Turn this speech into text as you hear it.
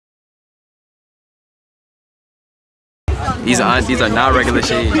These are not regular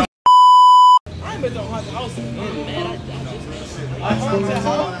shades.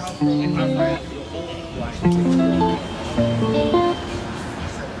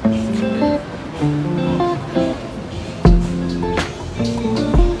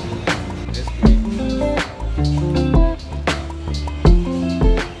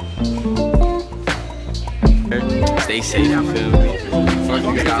 Stay safe, you feel me?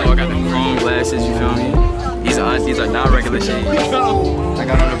 I got the chrome glasses, you feel me? These are not regular shades. I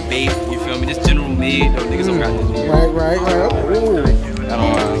got on a bait, you feel me? This General Made, though niggas don't got this. Right. I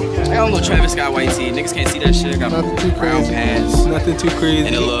got a little Travis Scott white tee. Niggas can't see that shit. I got nothing too brown crazy. pants. Nothing too crazy.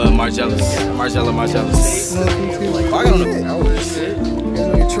 And a little Margielas. Margielas. Nothing too crazy. I got on the shit.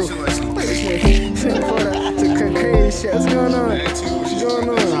 It's crazy shit. What's going on? What's going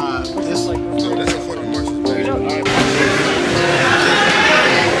on?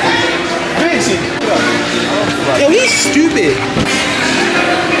 Yo, he's stupid.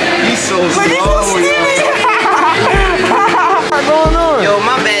 He's so slow. What's going on? Yo,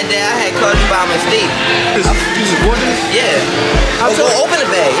 my bad, Dad. I had called you by mistake. You just bought this? Yeah. Go open the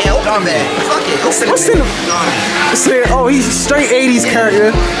bag. Yeah, open the bag. Fuck it. Open What's the in bag. the? Oh, he's a straight 80s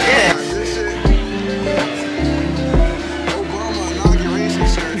character. Yeah.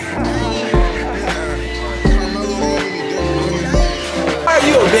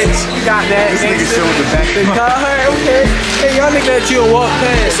 You a bitch. You got that. This nigga showed the back. Okay. Hey, y'all niggas at you and walk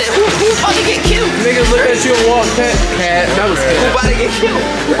past. Said, who about to get killed? Niggas look at you and walk past. Cat, that was Who about to get killed?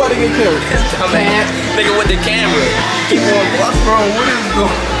 Who about to get killed? Man, nigga with the camera. Keep on bluff, bro. What is going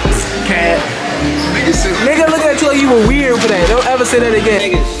on? Cat. Nigga look at you like you were weird for that. Don't ever say that again.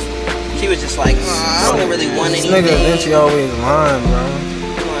 Niggas, she was just like, I don't really want anything. Nigga, then she always lying, bro.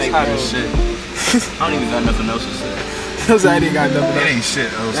 Like, Hot as shit. I don't even got nothing else to say. Cause I didn't got nothing. It ain't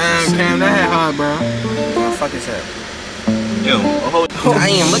shit. Damn, Cam, that had hard, bro. what the fuck is that? Yo, I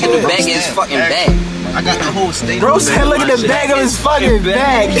ain't look at the back of his fucking bag. I got the whole state. Bro said look at the back of his fucking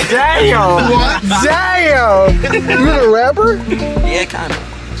bag. Damn. Damn. You a rapper? Yeah, kinda.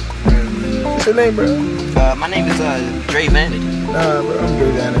 What's your name, bro? My name is Dre Vanity. Nah, bro, I'm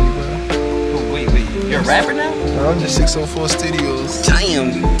good at it, bro. Oh, wait, you're a rapper now? No, I'm just 604 Studios.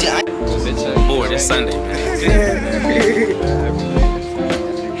 Damn. bored. It's Sunday, man.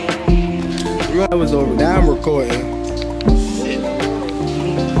 That was over. Now I'm recording.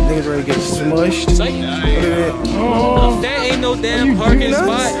 Niggas ready to get smushed. Look at that. Oh, that ain't no damn parking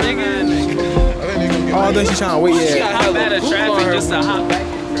spot, nigga. Oh, I think she's trying to wait. She Yeah. got hop out of traffic just to hop back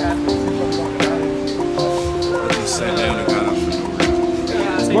in traffic.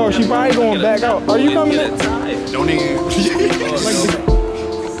 Bro, she probably going back out. Are you coming in? Don't even.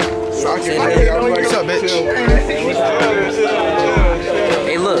 What's up, bitch?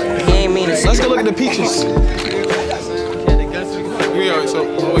 Hey, look, he ain't mean to see. Let's go look at the peaches.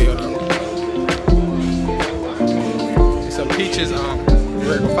 Some peaches.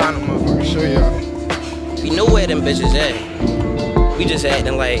 We're gonna find them, motherfucker. Show y'all. We know where them bitches at. We just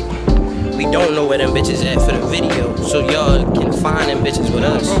acting like we don't know where them bitches at for the video, so y'all can find them bitches with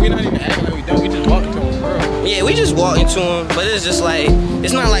us. Bro, we not even acting like we don't. We just walk into them, bro. Yeah, we just walk into them, but it's just like,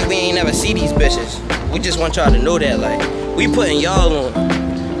 it's not like we ain't never see these bitches. We just want y'all to know that, like, we putting y'all on.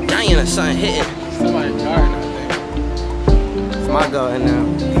 Dying or something hitting. Somebody's garden, I think. It's my garden now.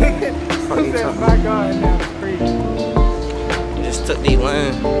 Who said my garden now? It's crazy. Just took the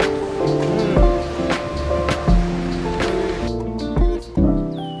line.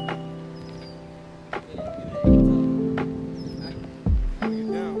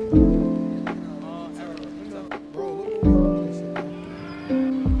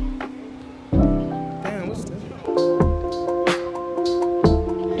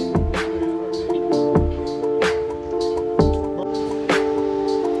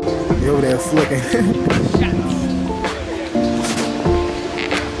 You over there flicking.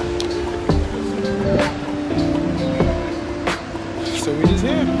 So we just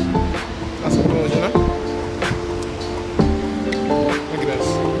here. That's what goes, you know? Look at us.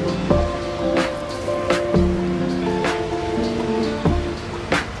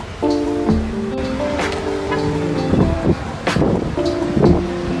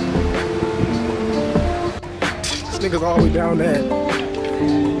 This nigga's all the way down there.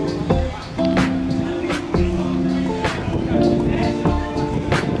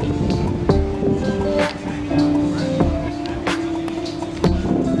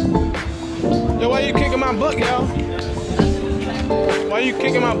 Why you kicking my book, y'all? Why you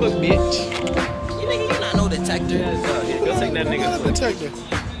kicking my book, bitch? You nigga, you not no detector. Go take that nigga. Who's the detective?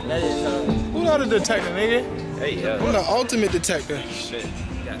 That is, Who's not a detective, nigga? Hey, I'm the ultimate detective. shit.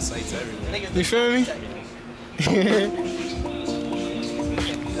 You got sights everywhere. You feel me?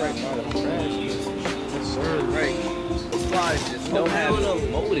 right now that I'm crashing. Yes, sir. Right. Flies just don't have no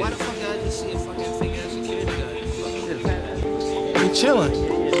motive. Why the fuck I just see a fucking fake ass security guard? We chilling.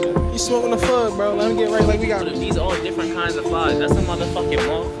 You smoking the fuck, bro. Let me get right like we got. These are all different kinds of flies. That's a motherfucking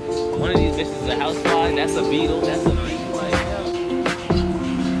moth. One of these bitches is a house fly. That's a beetle. That's a